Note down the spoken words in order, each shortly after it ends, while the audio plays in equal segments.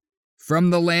From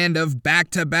the land of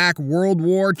back-to-back World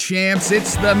War champs,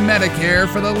 it's the Medicare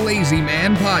for the Lazy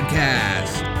Man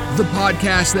podcast. The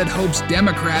podcast that hopes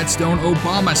Democrats don't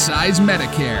Obama-size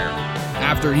Medicare.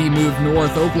 After he moved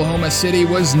north, Oklahoma City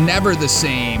was never the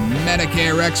same.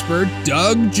 Medicare expert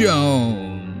Doug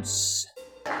Jones.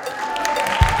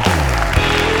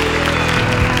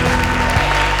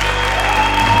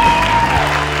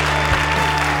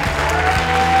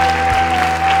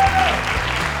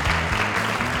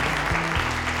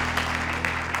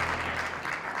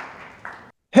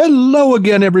 Hello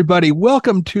again, everybody.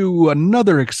 Welcome to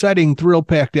another exciting,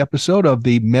 thrill-packed episode of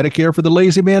the Medicare for the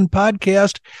Lazy Man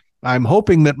podcast. I'm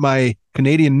hoping that my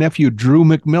Canadian nephew, Drew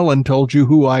McMillan, told you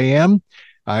who I am.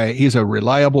 He's a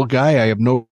reliable guy. I have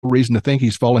no reason to think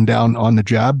he's fallen down on the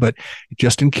job, but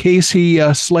just in case he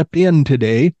slept in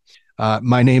today,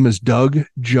 my name is Doug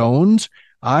Jones.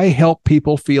 I help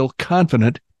people feel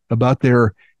confident about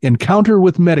their encounter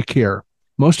with Medicare.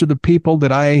 Most of the people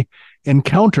that I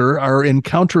encounter are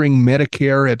encountering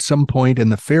Medicare at some point in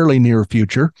the fairly near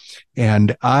future,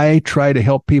 and I try to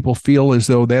help people feel as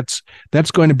though that's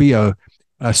going to be a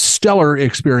stellar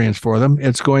experience for them.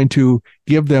 It's going to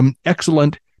give them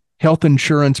excellent health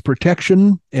insurance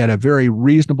protection at a very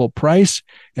reasonable price,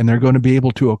 and they're going to be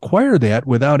able to acquire that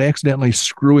without accidentally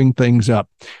screwing things up.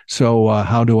 So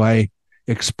how do I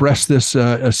express this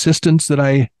assistance that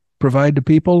I provide to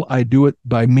people? I do it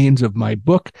by means of my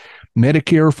book,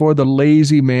 Medicare for the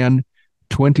Lazy Man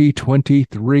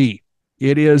 2023.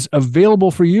 It is available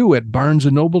for you at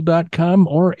barnesandnoble.com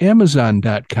or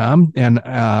amazon.com. And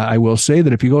I will say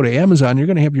that if you go to Amazon, you're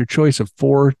going to have your choice of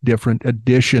 4 different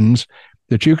editions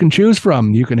that you can choose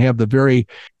from. You can have the very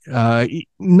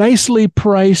nicely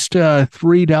priced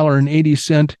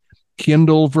 $3.80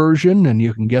 Kindle version, and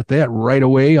you can get that right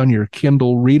away on your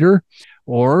Kindle reader.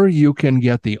 Or you can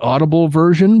get the Audible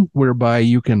version, whereby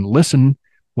you can listen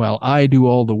while I do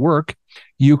all the work.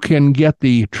 You can get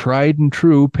the tried and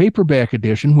true paperback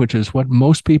edition, which is what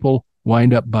most people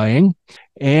wind up buying.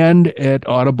 And at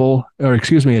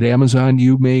Amazon,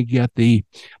 you may get the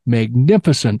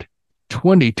magnificent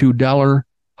 $22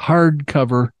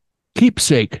 hardcover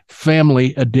keepsake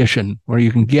family edition, where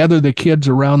you can gather the kids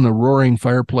around the roaring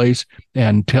fireplace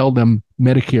and tell them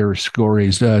Medicare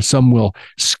stories. Some will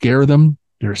scare them.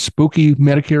 They're spooky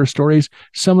Medicare stories.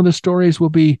 Some of the stories will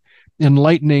be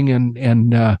enlightening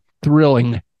and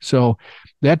thrilling. So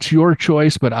that's your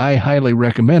choice, but I highly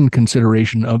recommend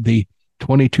consideration of the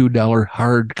 $22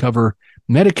 hardcover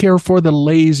Medicare for the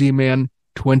Lazy Man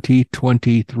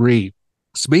 2023.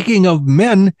 Speaking of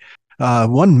men,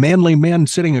 one manly man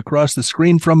sitting across the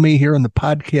screen from me here in the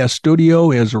podcast studio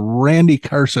is Randy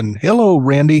Carson. Hello,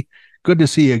 Randy. Good to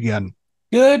see you again.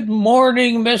 Good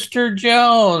morning, Mr.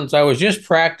 Jones. I was just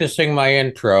practicing my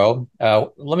intro.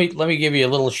 Let me give you a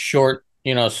little short,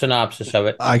 synopsis of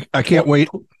it. I can't wait.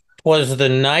 Was the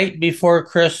night before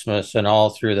Christmas and all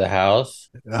through the house.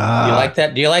 Do you like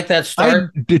that? Do you like that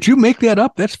start? Did you make that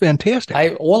up? That's fantastic.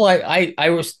 I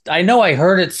know I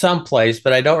heard it someplace,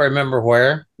 but I don't remember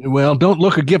where. Well, don't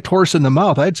look a gift horse in the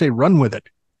mouth. I'd say run with it.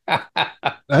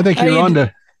 I think you're on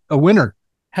to a winner.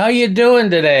 How you doing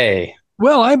today?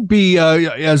 Well, I'd be,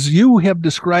 as you have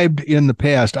described in the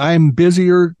past, I'm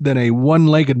busier than a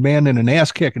one-legged man in an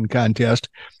ass-kicking contest,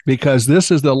 because this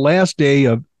is the last day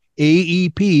of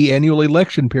AEP, annual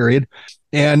election period,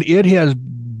 and it has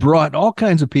brought all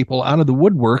kinds of people out of the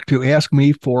woodwork to ask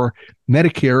me for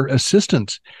Medicare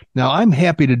assistance. Now, I'm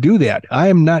happy to do that. I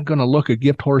am not going to look a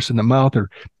gift horse in the mouth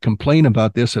or complain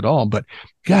about this at all, but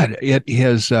God, it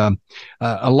has, a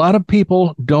lot of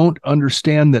people don't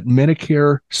understand that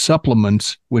Medicare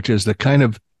supplements, which is the kind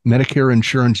of Medicare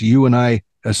insurance you and I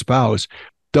espouse,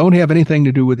 don't have anything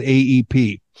to do with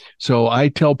AEP. So I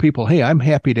tell people, hey, I'm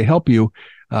happy to help you,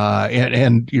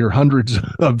 and your hundreds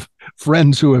of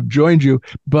friends who have joined you.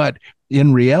 But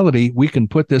in reality, we can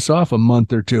put this off a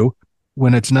month or two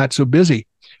when it's not so busy.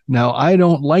 Now, I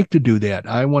don't like to do that.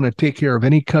 I want to take care of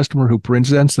any customer who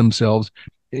presents themselves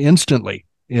instantly,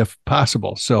 if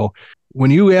possible. So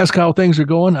when you ask how things are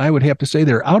going, I would have to say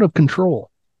they're out of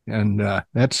control. And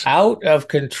that's out of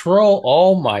control.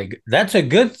 Oh my, that's a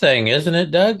good thing, isn't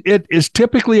it, Doug? It is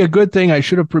typically a good thing. I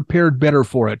should have prepared better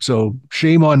for it. So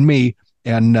shame on me.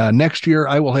 And next year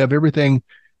I will have everything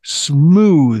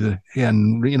smooth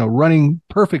and, running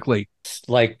perfectly.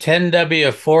 Like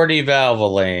 10W40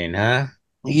 Valvoline, huh?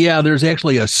 Yeah, there's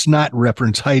actually a snot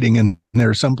reference hiding in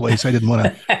there someplace. I didn't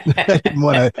want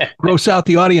to gross out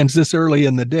the audience this early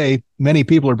in the day. Many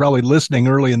people are probably listening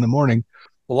early in the morning.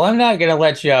 Well, I'm not going to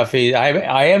let you off easy.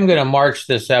 I am going to march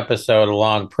this episode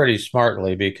along pretty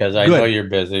smartly because I know you're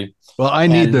busy. Well, I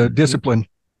need the discipline.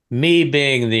 me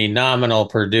being the nominal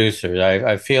producer.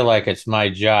 I feel like it's my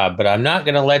job, but I'm not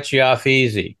going to let you off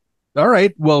easy. All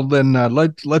right. Well, then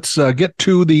let's get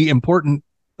to the important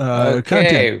content.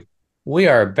 Okay, we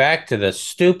are back to the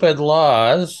stupid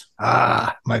laws.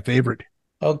 Ah, my favorite.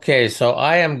 Okay, so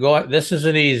I am going. This is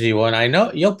an easy one. I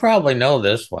know you'll probably know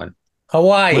this one. Well,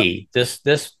 Hawaii. This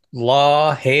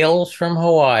law hails from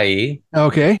Hawaii,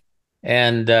 okay.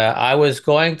 and I was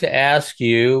going to ask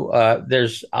you. I'll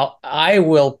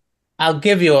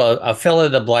give you a fill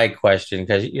in the blank question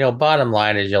because bottom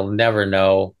line is you'll never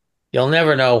know. You'll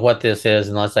never know what this is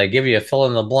unless I give you a fill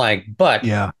in the blank. But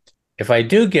Yeah. if I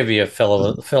do give you a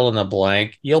fill in the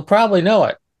blank, you'll probably know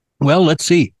it. Well, let's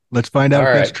see. Let's find out All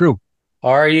if that's right. true.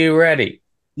 Are you ready?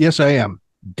 Yes, I am.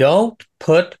 Don't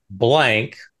put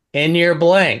blank in your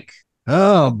blank.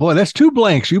 Oh boy, that's two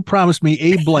blanks. You promised me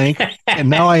a blank,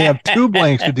 and now I have two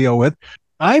blanks to deal with.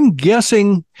 I'm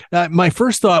guessing my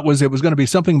first thought was it was going to be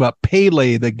something about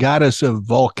Pele, the goddess of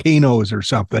volcanoes or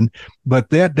something, but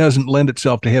that doesn't lend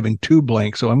itself to having two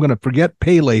blanks. So I'm going to forget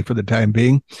Pele for the time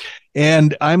being.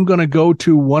 And I'm going to go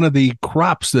to one of the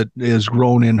crops that is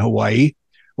grown in Hawaii.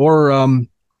 Or,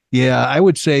 yeah, I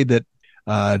would say that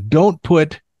don't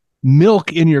put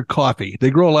milk in your coffee.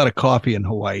 They grow a lot of coffee in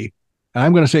Hawaii.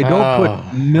 I'm going to say, don't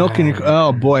put milk in your.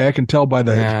 Oh boy, I can tell by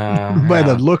the by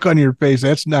the look on your face.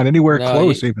 That's not anywhere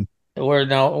close. Even we're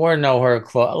nowhere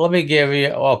close. Let me give you.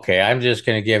 Okay, I'm just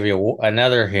going to give you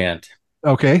another hint.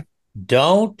 Okay.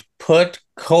 Don't put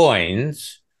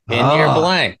coins in your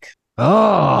blank.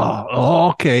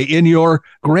 Oh, okay. In your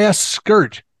grass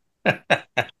skirt.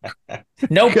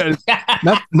 Nope.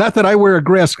 not that I wear a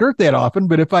grass skirt that often,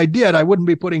 but if I did, I wouldn't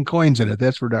be putting coins in it.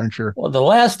 That's for darn sure. Well, the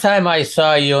last time I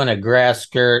saw you in a grass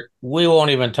skirt, we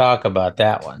won't even talk about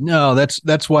that one. No,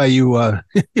 that's why you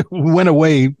went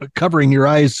away covering your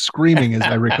eyes, screaming, as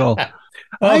I recall.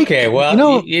 Okay,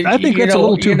 well, I think that's a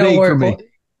little too vague for me.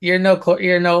 You're not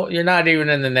even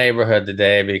in the neighborhood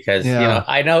today because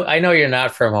I know you're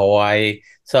not from Hawaii.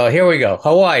 So here we go.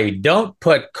 Hawaii, don't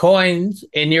put coins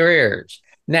in your ears.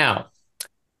 Now,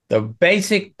 the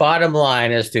basic bottom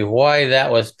line as to why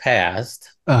that was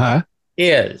passed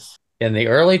is in the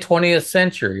early 20th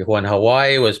century when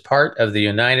Hawaii was part of the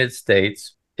United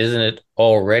States. Isn't it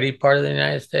already part of the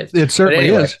United States? It certainly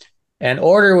is. An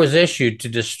order was issued to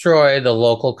destroy the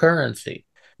local currency.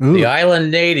 Ooh. The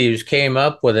island natives came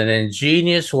up with an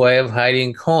ingenious way of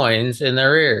hiding coins in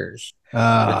their ears.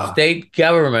 The state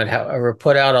government, however,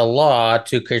 put out a law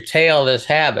to curtail this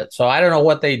habit. So I don't know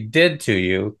what they did to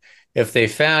you if they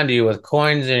found you with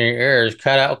coins in your ears,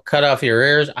 cut off your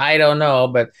ears. I don't know,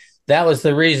 but that was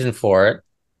the reason for it.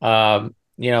 As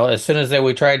soon as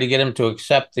we tried to get them to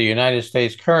accept the United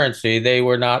States currency, they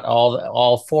were not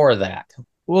all for that.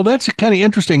 Well, that's kind of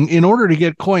interesting. In order to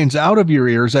get coins out of your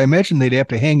ears, I imagine they'd have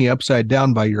to hang you upside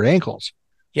down by your ankles.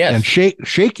 Yes. And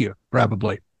shake you,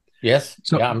 probably. Yes.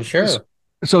 So, yeah, I'm sure.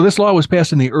 So this law was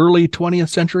passed in the early 20th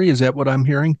century. Is that what I'm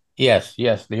hearing? Yes.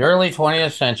 The early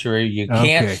 20th century. You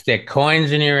can't stick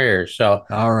coins in your ears. So,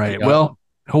 all right. Well,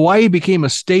 Hawaii became a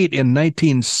state in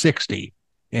 1960.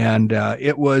 And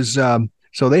it was,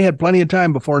 so they had plenty of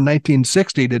time before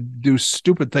 1960 to do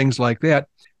stupid things like that.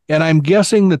 And I'm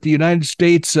guessing that the United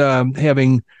States,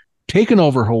 having taken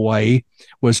over Hawaii,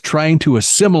 was trying to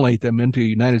assimilate them into the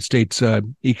United States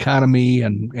economy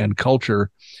and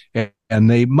culture. And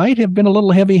they might have been a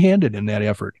little heavy-handed in that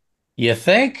effort. You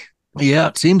think? Yeah,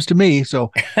 it seems to me.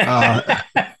 So,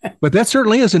 but that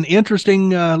certainly is an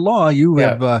interesting law. You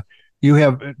have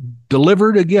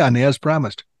delivered again as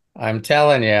promised. I'm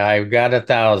telling you, I've got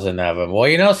 1,000 of them. Well,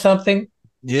 you know something?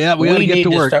 Yeah, we got to get to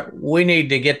work. We need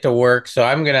to get to work. So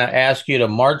I'm going to ask you to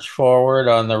march forward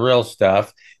on the real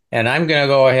stuff. And I'm going to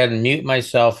go ahead and mute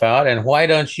myself out. And why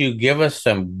don't you give us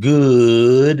some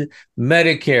good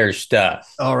Medicare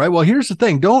stuff? All right. Well, here's the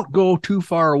thing. Don't go too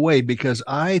far away because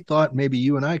I thought maybe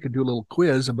you and I could do a little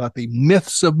quiz about the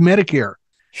myths of Medicare.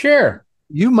 Sure.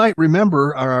 You might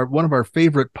remember one of our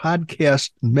favorite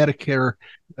podcast Medicare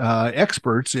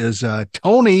experts is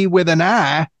Tony with an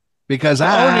I because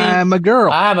I'm a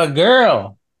girl. I'm a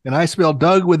girl. And I spell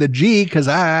Doug with a G because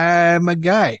I'm a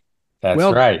guy. That's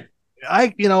right.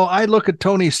 I look at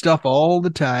Tony's stuff all the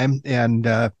time, and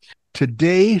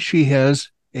today she has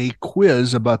a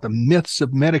quiz about the myths of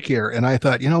Medicare. And I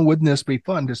thought, wouldn't this be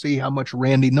fun to see how much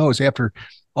Randy knows after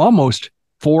almost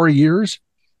 4 years?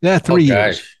 3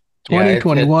 years. 20,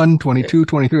 21, 22,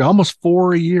 23, almost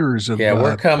 4 years of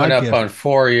we're coming up on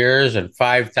 4 years and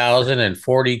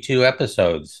 5,042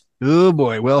 episodes. Oh,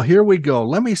 boy. Well, here we go.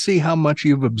 Let me see how much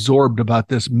you've absorbed about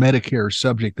this Medicare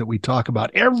subject that we talk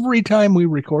about every time we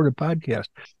record a podcast.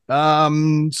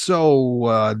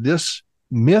 So this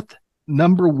Myth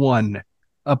number one.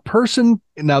 A person,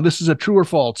 now this is a true or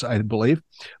false, I believe.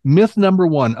 Myth number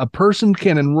one, a person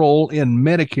can enroll in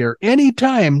Medicare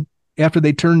anytime after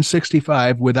they turn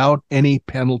 65 without any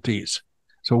penalties.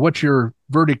 So what's your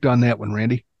verdict on that one,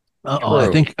 Randy?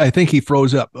 I think he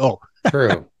froze up. Oh,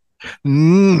 true.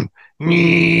 I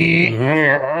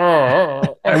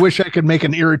wish I could make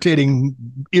an irritating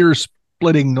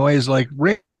ear-splitting noise like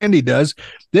Randy does.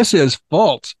 This is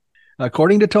false.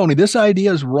 According to Tony, this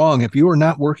idea is wrong if you are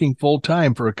not working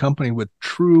full-time for a company with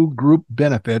true group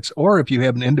benefits, or if you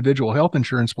have an individual health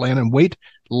insurance plan and wait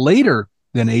later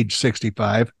than age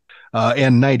 65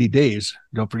 and 90 days.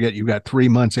 Don't forget, you got 3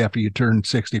 months after you turn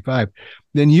 65.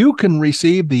 Then you can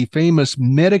receive the famous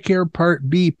Medicare Part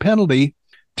B penalty,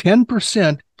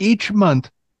 10% each month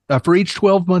for each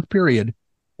 12-month period,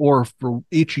 or for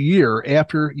each year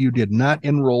after you did not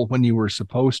enroll when you were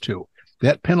supposed to.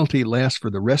 That penalty lasts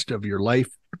for the rest of your life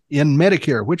in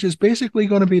Medicare, which is basically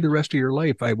going to be the rest of your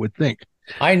life, I would think.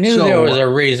 I knew there was a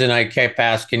reason I kept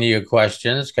asking you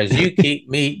questions, because you keep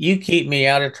me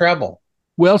out of trouble.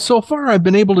 Well, so far I've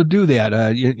been able to do that.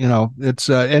 It's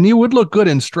and you would look good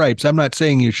in stripes. I'm not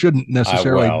saying you shouldn't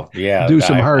necessarily do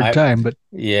some hard time, but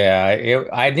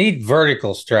I need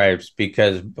vertical stripes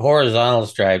because horizontal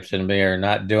stripes in me are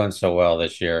not doing so well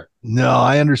this year. No,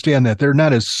 I understand that. They're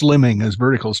not as slimming as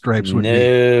vertical stripes would be.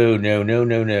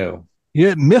 No.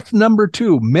 Yeah, myth number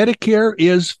two, Medicare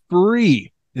is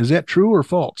free. Is that true or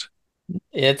false?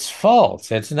 It's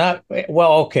false. It's not.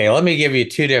 Well, okay, let me give you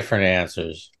two different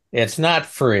answers. It's not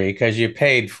free because you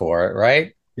paid for it,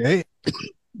 right? Okay.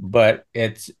 But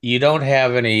you don't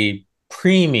have any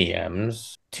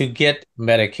premiums to get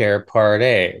Medicare Part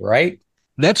A, right?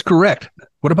 That's correct.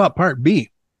 What about Part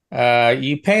B?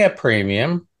 You pay a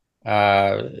premium.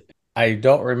 I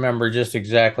don't remember just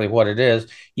exactly what it is.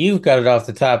 You've got it off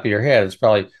the top of your head. It's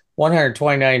probably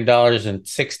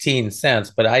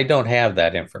 $129.16, but I don't have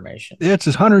that information. It's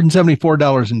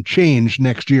 $174 and change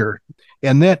next year.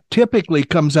 And that typically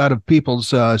comes out of people's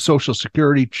Social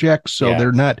Security checks, so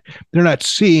they're not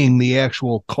seeing the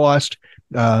actual cost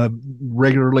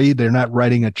regularly. They're not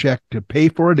writing a check to pay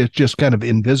for it. It's just kind of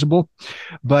invisible.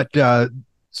 But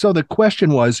so the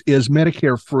question was, is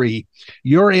Medicare free?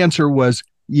 Your answer was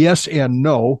yes and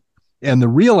no. And the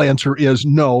real answer is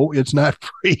no, it's not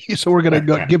free. So we're going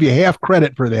to give you half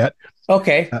credit for that.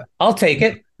 Okay, I'll take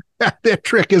it. That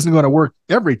trick isn't going to work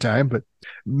every time. But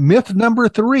myth number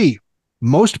three.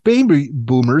 Most baby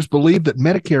boomers believe that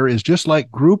Medicare is just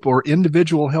like group or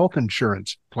individual health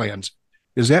insurance plans.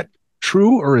 Is that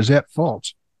true or is that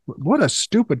false? What a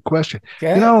stupid question.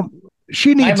 Yeah.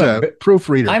 She needs a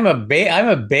proofreader. I'm a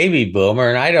baby boomer,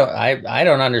 and I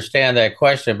don't understand that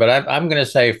question, but I'm going to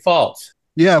say false.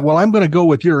 Yeah, well, I'm going to go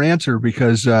with your answer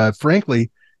because,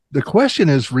 frankly, the question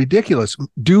is ridiculous.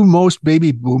 Do most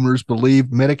baby boomers believe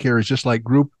Medicare is just like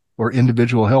group or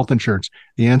individual health insurance?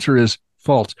 The answer is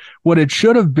false. What it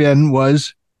should have been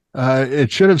was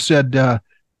it should have said,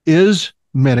 is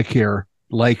Medicare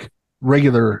like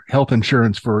regular health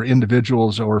insurance for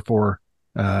individuals or for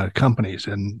companies?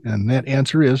 And that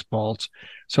answer is false.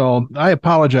 So I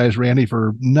apologize, Randy,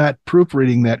 for not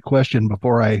proofreading that question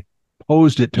before I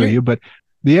posed it to you. But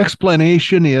the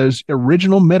explanation is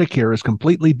original Medicare is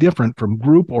completely different from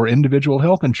group or individual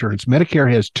health insurance.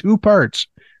 Medicare has two parts,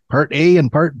 Part A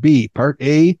and Part B. Part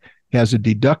A has a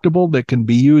deductible that can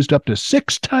be used up to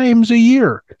 6 times a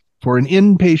year for an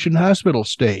inpatient hospital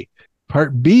stay.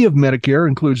 Part B of Medicare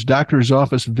includes doctor's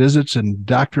office visits and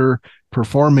doctor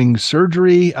performing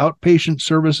surgery, outpatient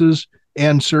services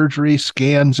and surgery,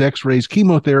 scans, x-rays,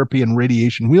 chemotherapy, and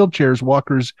radiation, wheelchairs,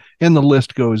 walkers, and the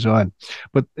list goes on.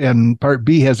 And Part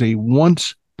B has a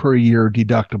once per year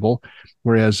deductible,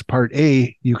 whereas Part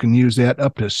A, you can use that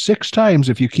up to 6 times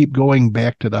if you keep going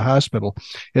back to the hospital.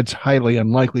 It's highly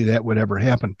unlikely that would ever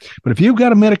happen. But if you've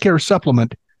got a Medicare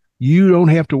supplement, you don't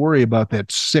have to worry about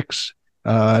that 6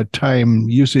 time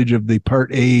usage of the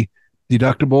Part A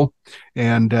deductible.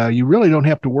 And you really don't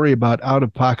have to worry about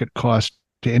out-of-pocket costs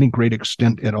to any great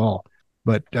extent at all.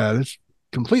 But it's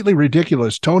completely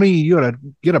ridiculous. Tony, you ought to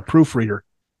get a proofreader.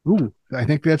 Ooh, I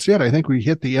think that's it. I think we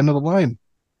hit the end of the line.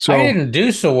 So I didn't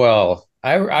do so well.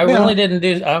 I really didn't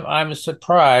do. I'm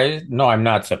surprised. No, I'm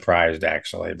not surprised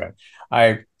actually, but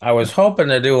I was hoping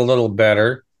to do a little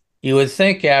better. You would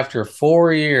think after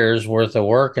 4 years worth of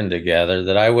working together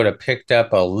that I would have picked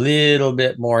up a little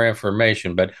bit more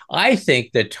information. But I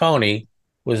think that Tony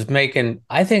was making.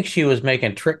 I think she was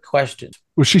making trick questions.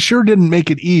 Well, she sure didn't make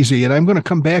it easy, and I'm going to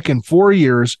come back in 4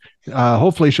 years.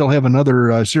 Hopefully she'll have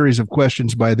another series of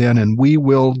questions by then, and we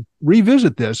will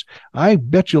revisit this. I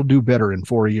bet you'll do better in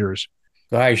 4 years.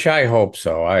 I hope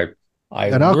so. I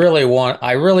really want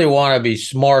to be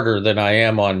smarter than I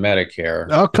am on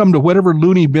Medicare. I'll come to whatever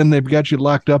loony bin they've got you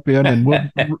locked up in,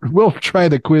 and we'll try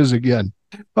the quiz again.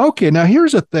 Okay, now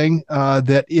here's a thing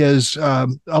that is a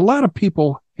lot of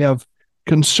people have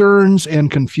concerns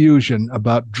and confusion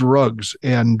about drugs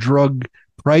and drug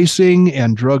pricing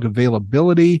and drug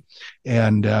availability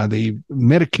and the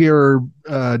Medicare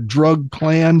drug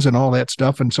plans and all that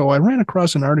stuff. And so I ran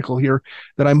across an article here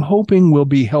that I'm hoping will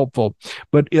be helpful.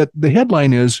 But the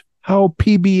headline is How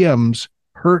PBMs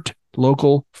Hurt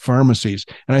Local Pharmacies.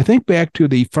 And I think back to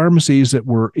the pharmacies that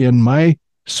were in my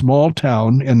small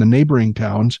town and the neighboring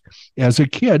towns. As a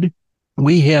kid,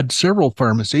 we had several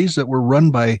pharmacies that were run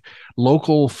by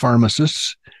local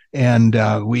pharmacists, and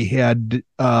we had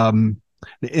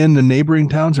in the neighboring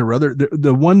towns or other.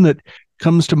 The one that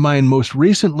comes to mind most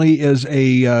recently is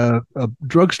a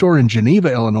drugstore in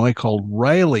Geneva, Illinois called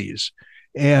Riley's,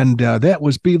 and that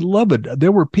was beloved.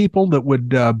 There were people that would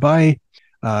buy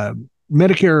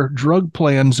Medicare drug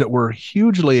plans that were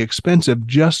hugely expensive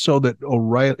just so that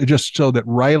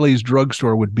Riley's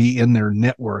drugstore would be in their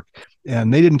network.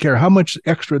 And they didn't care how much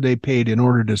extra they paid in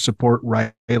order to support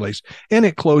Riley's. And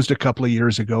it closed a couple of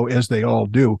years ago, as they all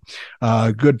do.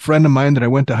 A good friend of mine that I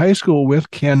went to high school with,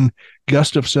 Ken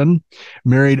Gustafson,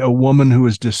 married a woman who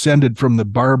is descended from the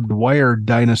barbed wire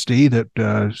dynasty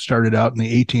that started out in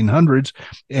the 1800s.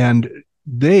 And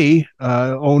they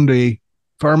owned a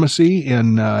pharmacy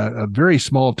in a very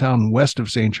small town west of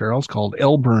St. Charles called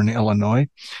Elburn, Illinois.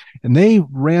 And they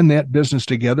ran that business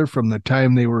together from the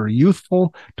time they were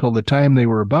youthful till the time they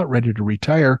were about ready to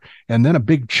retire. And then a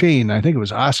big chain, I think it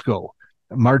was Osco,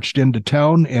 marched into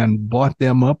town and bought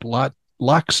them up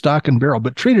lock, stock, and barrel,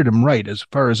 but treated them right, as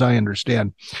far as I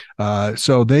understand.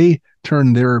 So they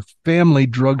turned their family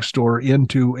drugstore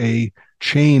into a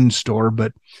chain store,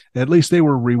 but at least they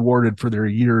were rewarded for their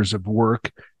years of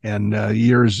work and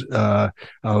years of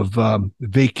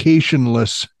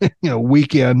vacationless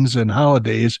weekends and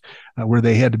holidays where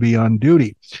they had to be on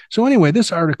duty. So anyway,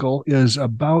 this article is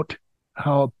about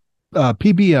how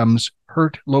PBMs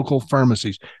hurt local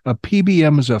pharmacies. A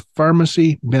PBM is a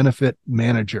pharmacy benefit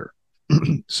manager.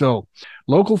 So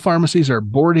local pharmacies are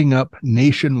boarding up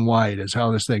nationwide is how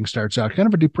this thing starts out. Kind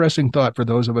of a depressing thought for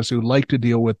those of us who like to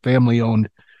deal with family-owned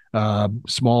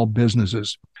small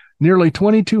businesses. Nearly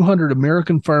 2,200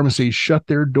 American pharmacies shut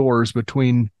their doors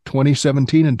between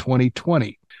 2017 and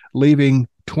 2020, leaving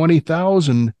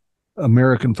 20,000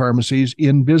 American pharmacies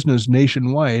in business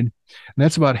nationwide. And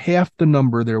that's about half the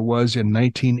number there was in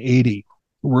 1980.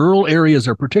 Rural areas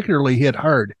are particularly hit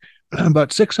hard.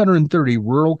 About 630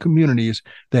 rural communities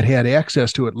that had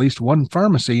access to at least one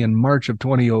pharmacy in March of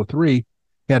 2003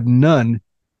 had none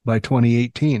by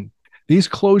 2018. These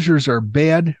closures are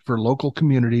bad for local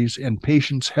communities and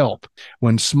patients' health.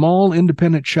 When small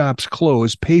independent shops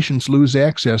close, patients lose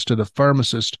access to the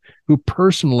pharmacist who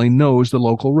personally knows the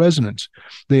local residents.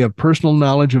 They have personal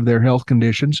knowledge of their health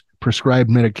conditions, prescribed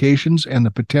medications, and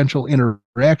the potential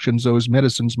interactions those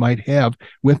medicines might have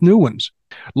with new ones.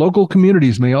 Local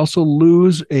communities may also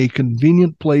lose a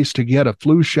convenient place to get a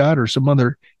flu shot or some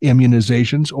other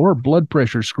immunizations or blood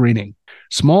pressure screening.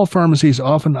 Small pharmacies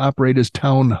often operate as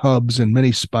town hubs and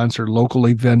many sponsor local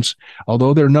events.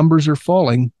 Although their numbers are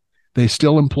falling, they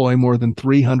still employ more than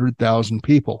 300,000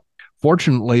 people.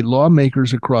 Fortunately,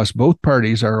 lawmakers across both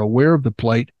parties are aware of the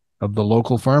plight of the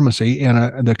local pharmacy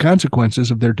and the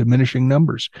consequences of their diminishing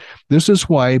numbers. This is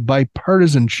why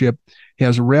bipartisanship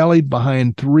has rallied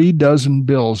behind 36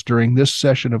 bills during this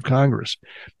session of Congress.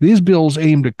 These bills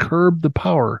aim to curb the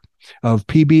power of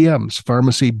PBMs,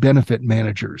 pharmacy benefit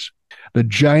managers, the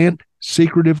giant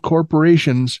secretive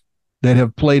corporations that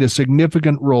have played a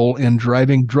significant role in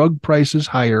driving drug prices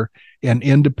higher and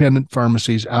independent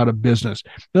pharmacies out of business.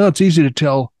 Now, it's easy to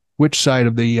tell which side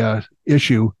of the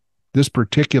issue this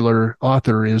particular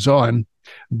author is on,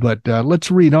 but let's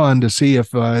read on to see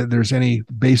if there's any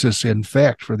basis in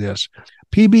fact for this.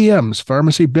 PBMs,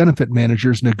 pharmacy benefit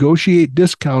managers, negotiate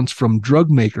discounts from drug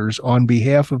makers on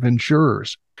behalf of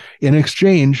insurers. In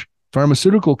exchange,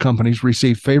 pharmaceutical companies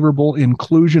receive favorable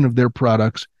inclusion of their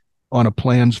products on a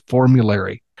plan's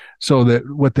formulary. So that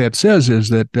what that says is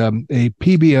that a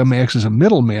PBM acts as a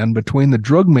middleman between the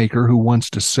drug maker who wants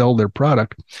to sell their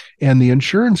product and the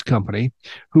insurance company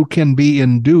who can be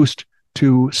induced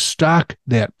to stock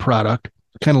that product,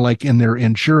 kind of like in their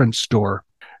insurance store.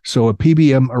 So a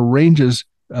PBM arranges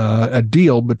a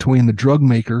deal between the drug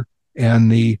maker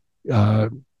and the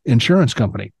insurance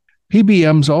company.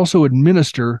 PBMs also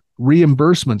administer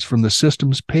reimbursements from the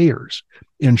system's payers,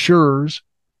 insurers,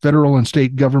 federal and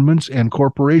state governments, and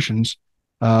corporations.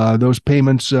 Those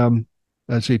payments,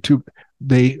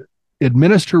 they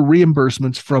administer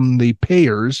reimbursements from the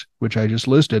payers, which I just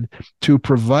listed, to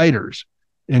providers,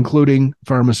 including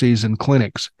pharmacies and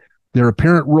clinics. Their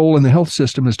apparent role in the health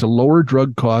system is to lower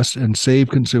drug costs and save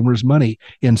consumers money.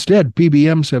 Instead,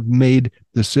 PBMs have made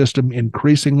the system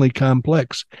increasingly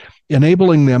complex,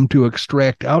 enabling them to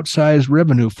extract outsized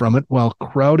revenue from it while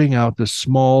crowding out the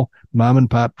small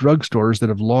mom-and-pop drugstores that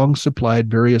have long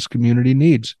supplied various community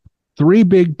needs. 3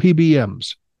 big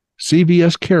PBMs,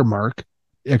 CVS Caremark,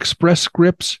 Express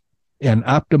Scripts, and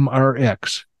Optum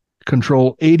Rx,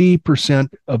 control 80%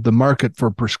 of the market for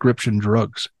prescription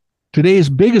drugs. Today's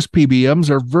biggest PBMs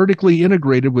are vertically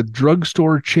integrated with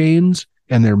drugstore chains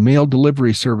and their mail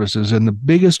delivery services and the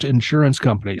biggest insurance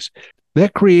companies.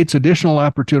 That creates additional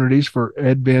opportunities for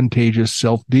advantageous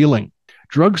self-dealing.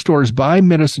 Drugstores buy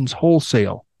medicines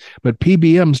wholesale, but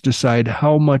PBMs decide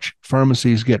how much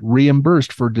pharmacies get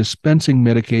reimbursed for dispensing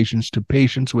medications to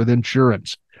patients with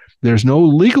insurance. There's no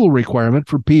legal requirement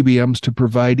for PBMs to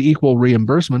provide equal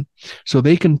reimbursement, so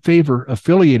they can favor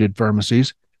affiliated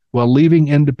pharmacies while leaving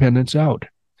independents out.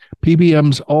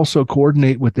 PBMs also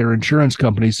coordinate with their insurance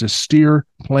companies to steer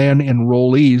plan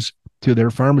enrollees to their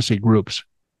pharmacy groups.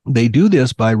 They do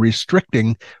this by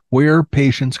restricting where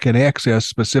patients can access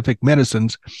specific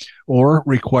medicines or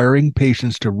requiring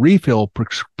patients to refill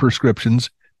prescriptions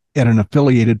at an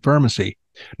affiliated pharmacy,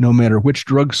 no matter which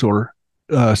drugstore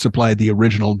supplied the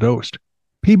original dose.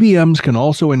 PBMs can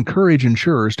also encourage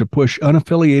insurers to push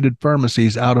unaffiliated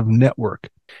pharmacies out of network.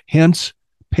 Hence,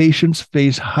 patients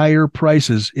face higher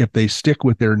prices if they stick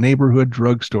with their neighborhood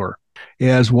drugstore.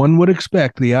 As one would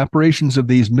expect, the operations of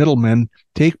these middlemen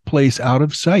take place out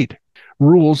of sight.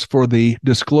 Rules for the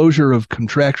disclosure of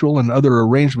contractual and other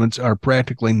arrangements are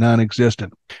practically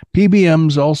non-existent.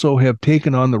 PBMs also have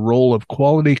taken on the role of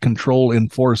quality control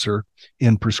enforcer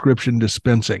in prescription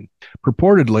dispensing.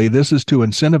 Purportedly, this is to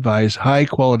incentivize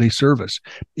high-quality service.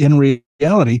 In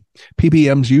reality,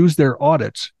 PBMs use their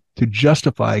audits to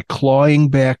justify clawing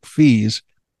back fees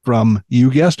from,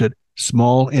 you guessed it,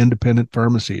 small independent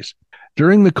pharmacies.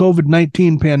 During the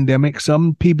COVID-19 pandemic,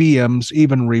 some PBMs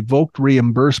even revoked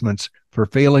reimbursements for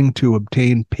failing to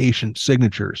obtain patient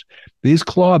signatures. These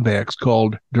clawbacks,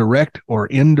 called direct or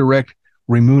indirect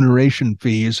remuneration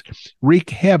fees, wreak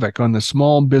havoc on the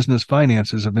small business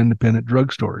finances of independent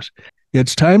drugstores.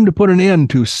 It's time to put an end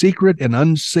to secret and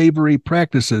unsavory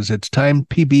practices. It's time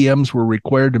PBMs were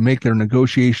required to make their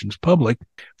negotiations public,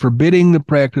 forbidding the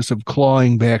practice of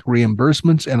clawing back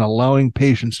reimbursements and allowing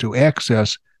patients to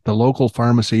access the local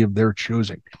pharmacy of their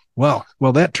choosing. Well,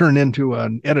 that turned into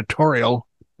an editorial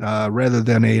rather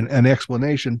than an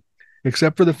explanation,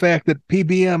 except for the fact that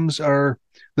PBMs are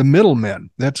the middlemen.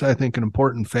 That's, I think, an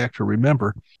important fact to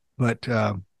remember. But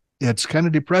it's kind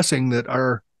of depressing that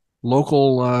our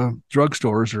local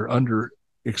drugstores are under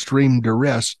extreme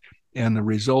duress, and the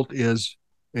result is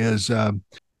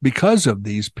because of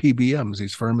these PBMs,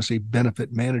 these pharmacy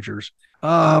benefit managers.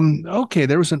 Okay,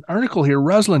 there was an article here.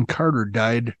 Rosalind Carter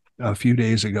died a few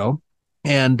days ago,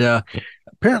 and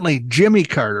apparently Jimmy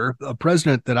Carter, a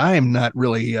president that I am not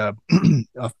really a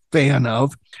fan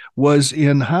of, was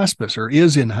in hospice, or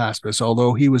is in hospice,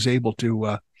 although he was able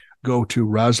to go to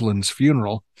Rosalind's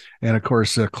funeral. And of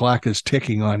course, the clock is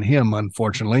ticking on him,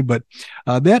 unfortunately. But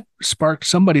that sparked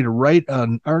somebody to write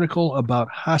an article about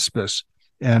hospice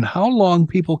and how long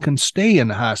people can stay in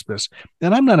hospice.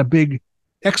 And I'm not a big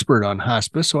expert on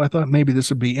hospice, so I thought maybe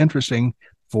this would be interesting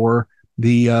for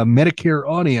the Medicare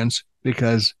audience,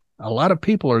 because a lot of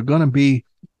people are going to be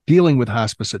dealing with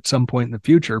hospice at some point in the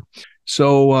future.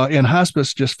 So, and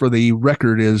hospice, just for the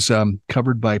record, is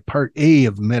covered by Part A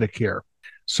of Medicare.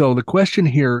 So the question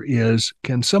here is,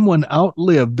 can someone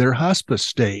outlive their hospice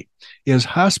stay? Is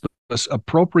hospice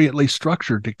appropriately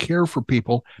structured to care for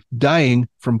people dying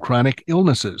from chronic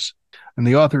illnesses? And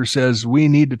the author says, we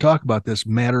need to talk about this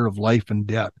matter of life and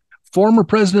death. Former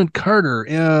President Carter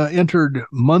entered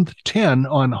month 10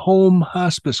 on home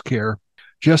hospice care,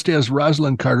 just as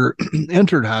Rosalind Carter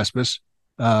entered hospice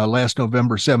last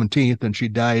November 17th, and she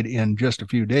died in just a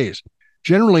few days.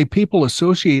 Generally, people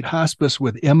associate hospice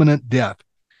with imminent death,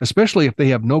 especially if they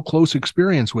have no close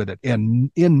experience with it.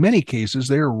 And in many cases,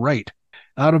 they're right.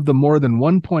 Out of the more than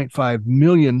 1.5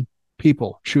 million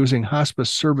people choosing hospice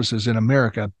services in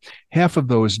America, half of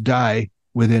those die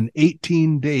within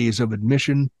 18 days of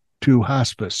admission to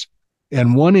hospice.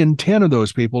 And 1 in 10 of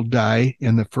those people die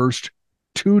in the first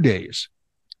 2 days.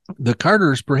 The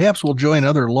Carters perhaps will join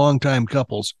other longtime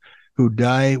couples who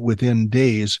die within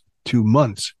days to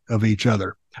months of each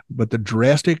other. But the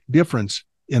drastic difference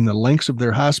in the lengths of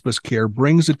their hospice care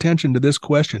brings attention to this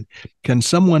question: can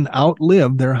someone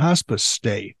outlive their hospice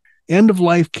stay?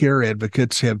 End-of-life care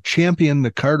advocates have championed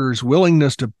the Carters'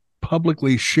 willingness to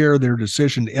publicly share their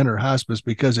decision to enter hospice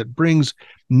because it brings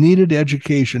needed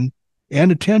education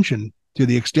and attention to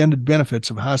the extended benefits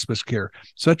of hospice care,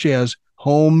 such as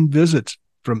home visits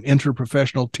from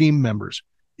interprofessional team members,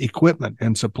 equipment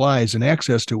and supplies, and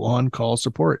access to on-call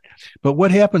support. But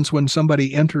what happens when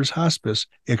somebody enters hospice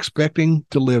expecting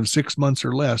to live 6 months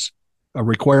or less, a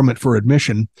requirement for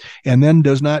admission, and then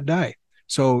does not die?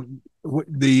 So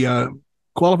the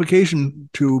qualification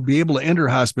to be able to enter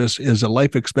hospice is a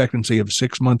life expectancy of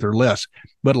 6 months or less.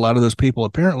 But a lot of those people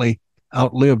apparently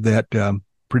outlive that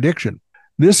prediction.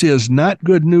 This is not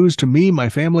good news to me, my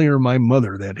family, or my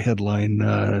mother, that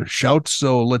headline shouts.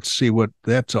 So let's see what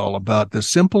that's all about. The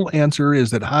simple answer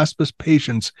is that hospice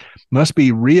patients must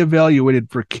be reevaluated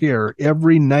for care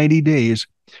every 90 days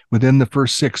within the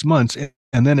first 6 months,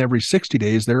 and then every 60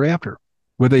 days thereafter,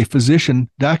 with a physician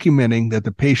documenting that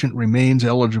the patient remains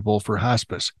eligible for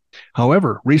hospice.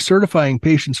 However, recertifying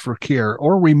patients for care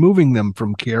or removing them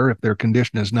from care if their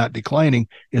condition is not declining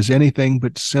is anything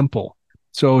but simple.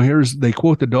 So they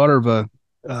quote the daughter of a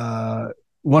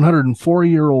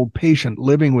 104-year-old patient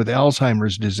living with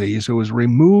Alzheimer's disease who was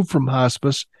removed from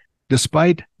hospice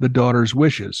despite the daughter's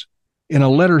wishes. In a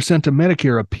letter sent to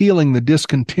Medicare appealing the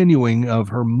discontinuing of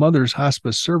her mother's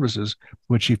hospice services,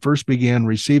 which she first began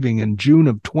receiving in June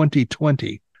of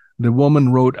 2020, the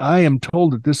woman wrote, "I am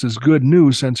told that this is good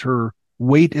news since her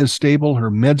weight is stable,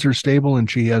 her meds are stable, and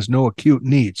she has no acute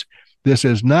needs. This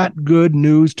is not good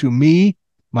news to me,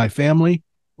 my family,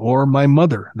 or my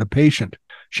mother, the patient."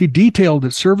 She detailed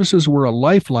that services were a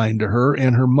lifeline to her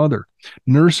and her mother.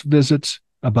 Nurse visits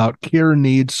about care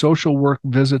needs, social work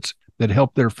visits that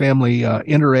help their family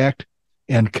interact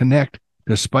and connect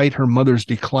despite her mother's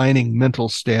declining mental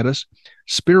status,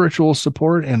 spiritual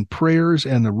support and prayers,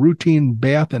 and the routine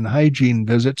bath and hygiene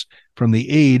visits from the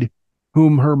aide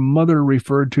whom her mother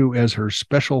referred to as her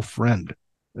special friend.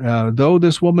 Though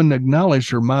this woman acknowledged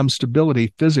her mom's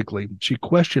stability physically, she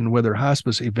questioned whether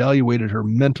hospice evaluated her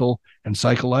mental and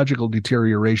psychological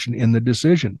deterioration in the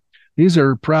decision. These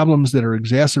are problems that are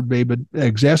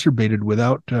exacerbated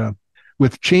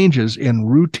with changes in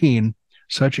routine,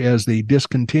 such as the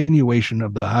discontinuation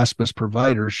of the hospice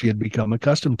provider she had become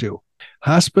accustomed to.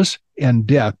 Hospice and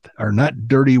death are not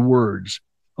dirty words.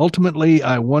 Ultimately,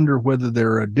 I wonder whether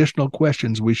there are additional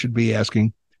questions we should be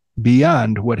asking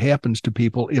beyond what happens to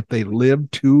people if they live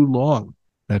too long.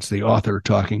 That's the author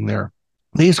talking there.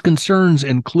 These concerns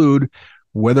include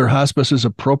whether hospice is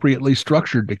appropriately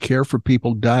structured to care for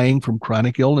people dying from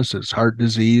chronic illnesses, heart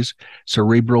disease,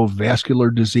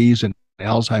 cerebrovascular disease, and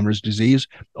Alzheimer's disease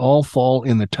all fall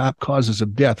in the top causes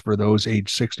of death for those aged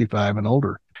 65 and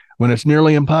older, when it's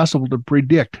nearly impossible to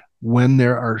predict when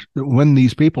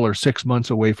these people are 6 months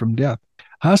away from death.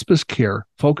 Hospice care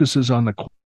focuses on the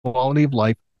quality of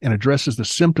life and addresses the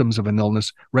symptoms of an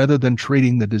illness rather than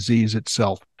treating the disease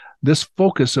itself. This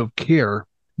focus of care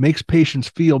makes patients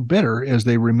feel better as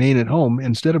they remain at home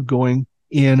instead of going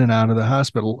in and out of the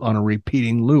hospital on a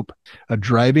repeating loop, a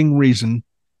driving reason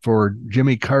for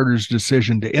Jimmy Carter's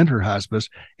decision to enter hospice,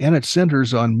 and it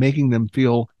centers on making them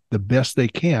feel the best they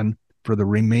can for the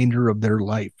remainder of their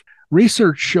life.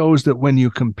 Research shows that when you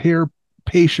compare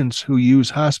patients who use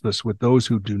hospice with those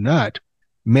who do not,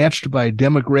 matched by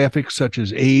demographics such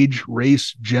as age,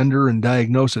 race, gender, and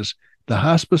diagnosis, the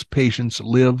hospice patients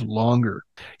live longer.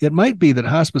 It might be that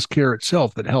hospice care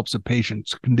itself that helps a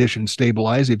patient's condition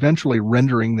stabilize, eventually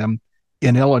rendering them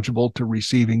ineligible to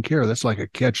receiving care. That's like a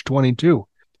catch-22.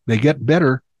 They get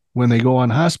better when they go on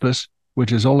hospice,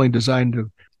 which is only designed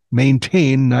to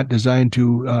maintain, not designed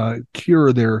to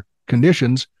cure their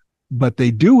conditions, but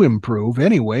they do improve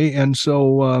anyway. And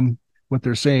so what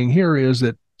they're saying here is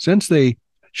that since they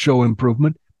show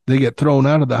improvement, they get thrown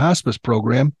out of the hospice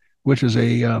program, which is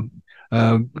a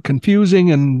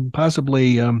confusing and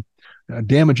possibly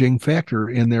damaging factor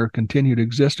in their continued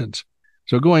existence.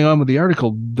 So going on with the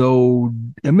article, though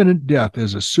imminent death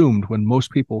is assumed when most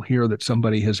people hear that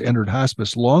somebody has entered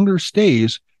hospice, longer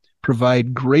stays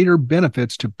provide greater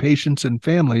benefits to patients and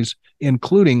families,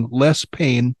 including less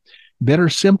pain, better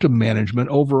symptom management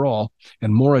overall,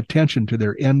 and more attention to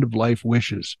their end-of-life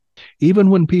wishes. Even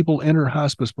when people enter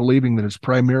hospice believing that it's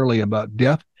primarily about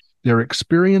death, their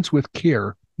experience with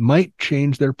care might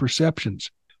change their perceptions.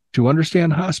 To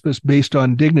understand hospice based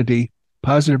on dignity,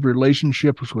 positive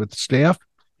relationships with staff,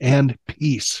 and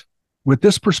peace. With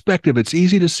this perspective, it's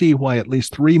easy to see why at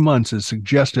least 3 months is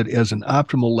suggested as an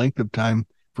optimal length of time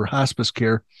for hospice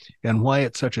care and why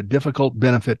it's such a difficult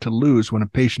benefit to lose when a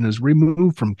patient is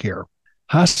removed from care.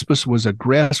 Hospice was a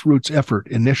grassroots effort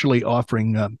initially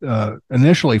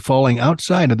falling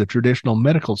outside of the traditional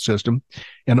medical system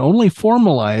and only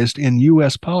formalized in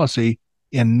U.S. policy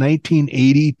in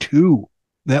 1982.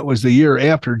 That was the year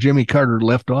after Jimmy Carter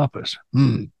left office.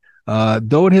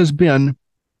 Though it has been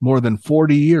more than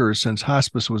 40 years since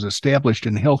hospice was established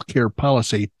in healthcare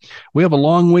policy, we have a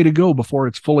long way to go before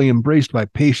it's fully embraced by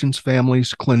patients,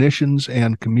 families, clinicians,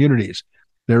 and communities.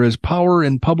 There is power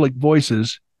in public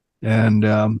voices, and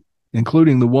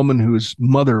including the woman whose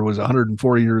mother was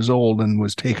 104 years old and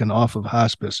was taken off of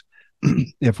hospice.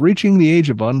 If reaching the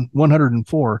age of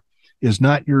 104 is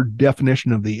not your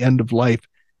definition of the end of life,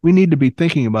 we need to be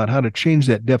thinking about how to change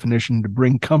that definition to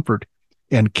bring comfort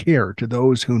and care to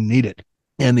those who need it.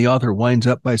 And the author winds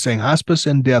up by saying, hospice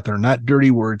and death are not dirty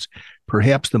words.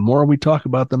 Perhaps the more we talk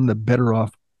about them, the better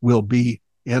off we'll be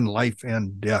in life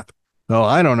and death. So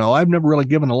I don't know. I've never really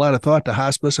given a lot of thought to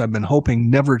hospice. I've been hoping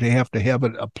never to have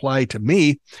it apply to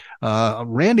me.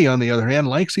 Randy, on the other hand,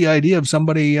 likes the idea of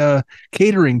somebody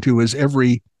catering to his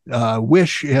every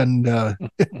wish and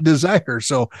desire.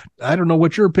 So I don't know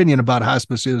what your opinion about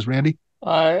hospice is, Randy.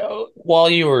 While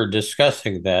you were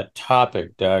discussing that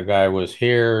topic, Doug, I was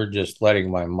here just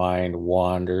letting my mind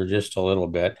wander just a little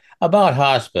bit about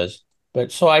hospice. But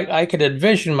so I could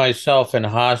envision myself in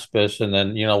hospice, and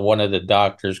then, one of the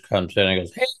doctors comes in and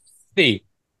goes, "Hey, Steve,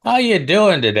 how you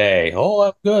doing today?" "Oh,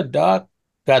 I'm good, doc.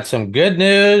 Got some good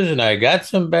news and I got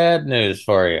some bad news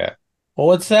for you." "Well,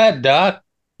 what's that, doc?"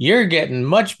 "You're getting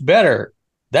much better.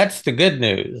 That's the good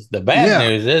news. The bad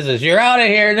news is you're out of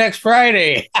here next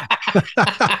Friday."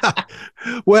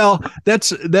 Well,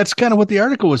 that's kind of what the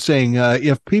article was saying.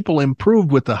 If people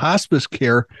improved with the hospice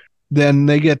care, then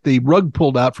they get the rug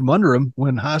pulled out from under them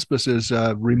when hospice is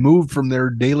removed from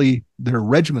their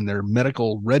regimen, their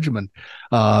medical regimen.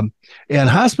 And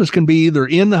hospice can be either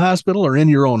in the hospital or in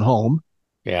your own home.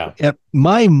 Yeah. At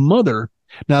my mother,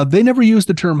 now they never used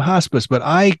the term hospice, but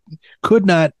I could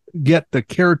not get the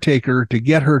caretaker to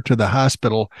get her to the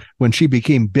hospital when she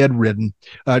became bedridden,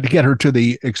 to get her to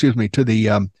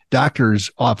the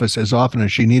doctor's office as often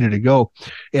as she needed to go.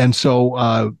 And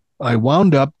so I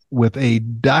wound up with a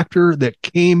doctor that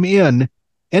came in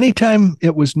anytime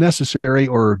it was necessary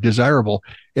or desirable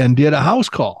and did a house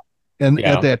call. And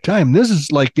at that time, this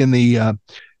is like in the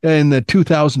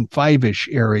 2005-ish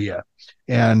area.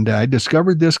 And I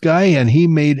discovered this guy, and he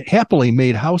happily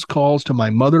made house calls to my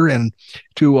mother and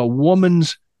to a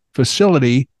woman's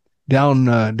facility down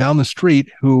the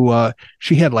street who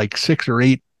she had like 6 or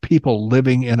 8 people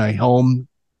living in a home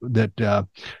that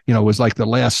was like the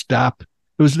last stop.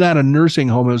 It was not a nursing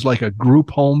home. It was like a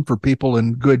group home for people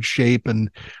in good shape.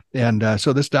 And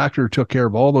so this doctor took care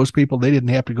of all those people. They didn't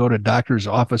have to go to doctor's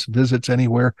office visits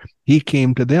anywhere. He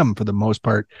came to them for the most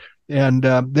part. And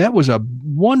that was a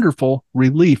wonderful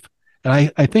relief.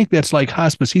 And I think that's like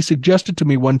hospice. He suggested to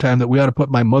me one time that we ought to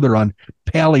put my mother on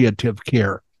palliative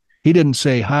care. He didn't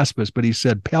say hospice, but he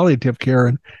said palliative care.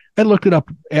 And I looked it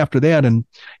up after that. And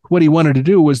what he wanted to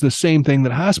do was the same thing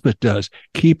that hospice does.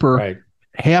 Keep her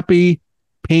happy,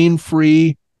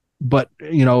 pain-free, but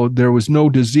there was no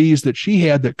disease that she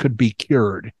had that could be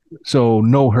cured. So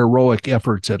no heroic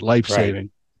efforts at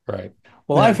life-saving. Right.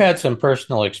 Well, I've had some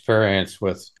personal experience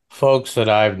with folks that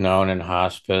I've known in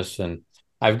hospice, and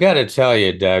I've got to tell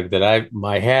you, Doug, that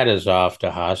my hat is off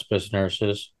to hospice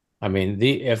nurses. I mean,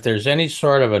 if there's any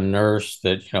sort of a nurse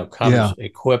that comes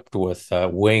equipped with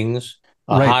wings,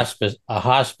 a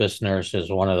hospice nurse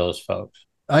is one of those folks.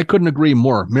 I couldn't agree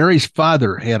more. Mary's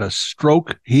father had a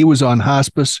stroke. He was on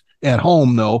hospice at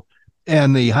home, though,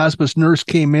 and the hospice nurse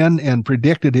came in and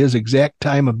predicted his exact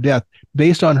time of death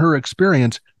based on her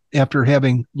experience after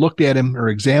having looked at him or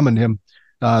examined him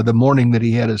the morning that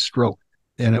he had his stroke.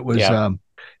 And it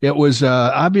was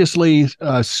obviously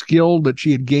a skill that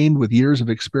she had gained with years of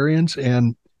experience,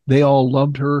 and they all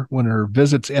loved her. When her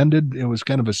visits ended, it was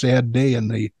kind of a sad day in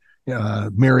the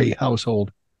Mary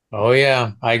household. Oh,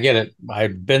 yeah, I get it.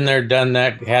 I've been there, done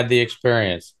that, had the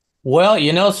experience. Well,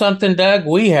 you know something, Doug?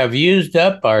 We have used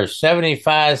up our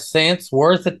 75 cents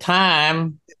worth of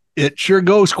time. It sure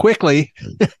goes quickly.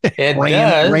 It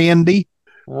does. Randy.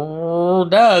 Oh,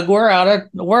 Doug, we're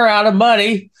out of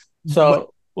money.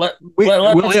 So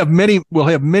we'll have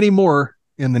many more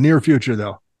in the near future,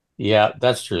 though. Yeah,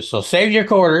 that's true. So save your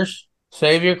quarters.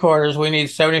 Save your quarters. We need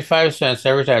 75 cents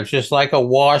every time. It's just like a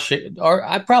washing, or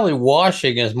probably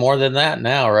washing is more than that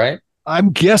now, right?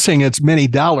 I'm guessing it's many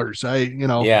dollars.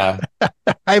 Yeah.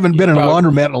 I haven't been in a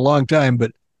laundromat in a long time,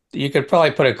 but you could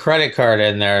probably put a credit card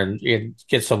in there and you'd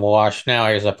get some wash now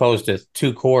as opposed to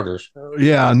 2 quarters.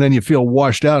 Yeah, and then you feel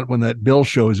washed out when that bill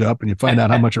shows up and you find out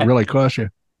how much it really cost you.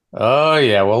 Oh,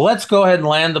 yeah. Well, let's go ahead and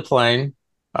land the plane.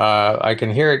 I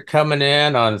can hear it coming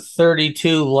in on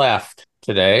 32 left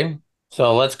today.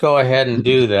 So let's go ahead and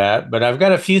do that. But I've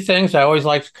got a few things I always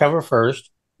like to cover first.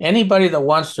 Anybody that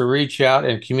wants to reach out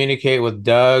and communicate with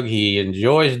Doug, he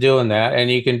enjoys doing that.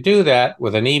 And you can do that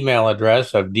with an email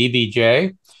address of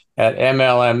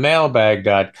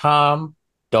dbj@mlmmailbag.com.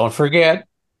 Don't forget,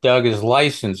 Doug is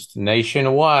licensed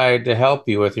nationwide to help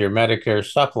you with your Medicare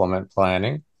supplement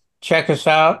planning. Check us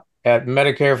out at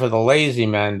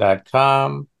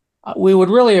medicareforthelazyman.com. We would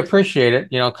really appreciate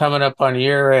it, coming up on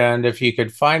year end, if you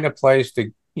could find a place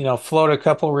to, float a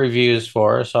couple reviews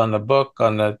for us on the book,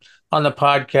 on the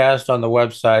podcast, on the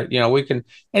website. We can,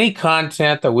 any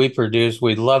content that we produce,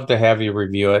 we'd love to have you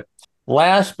review it.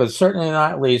 Last but certainly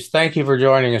not least, thank you for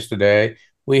joining us today.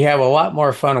 We have a lot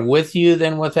more fun with you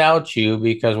than without you,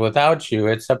 because without you,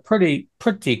 it's a pretty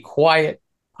quiet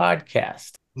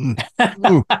podcast.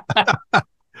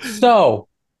 So,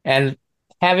 and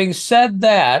having said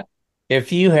that,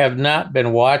 if you have not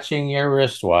been watching your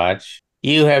wristwatch,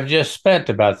 you have just spent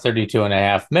about 32 and a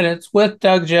half minutes with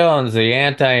Doug Jones, the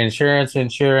anti-insurance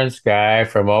insurance guy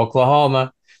from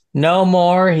Oklahoma. No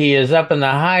more. He is up in the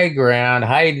high ground,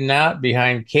 hiding out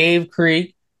behind Cave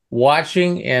Creek,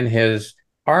 watching in his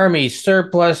Army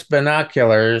surplus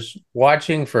binoculars,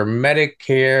 watching for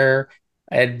Medicare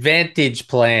Advantage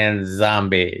Plan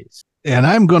zombies. And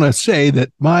I'm going to say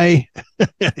that my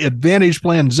Advantage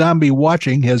Plan zombie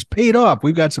watching has paid off.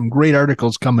 We've got some great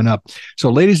articles coming up. So,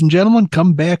 ladies and gentlemen,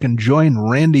 come back and join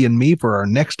Randy and me for our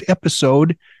next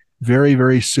episode very,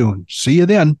 very soon. See you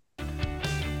then.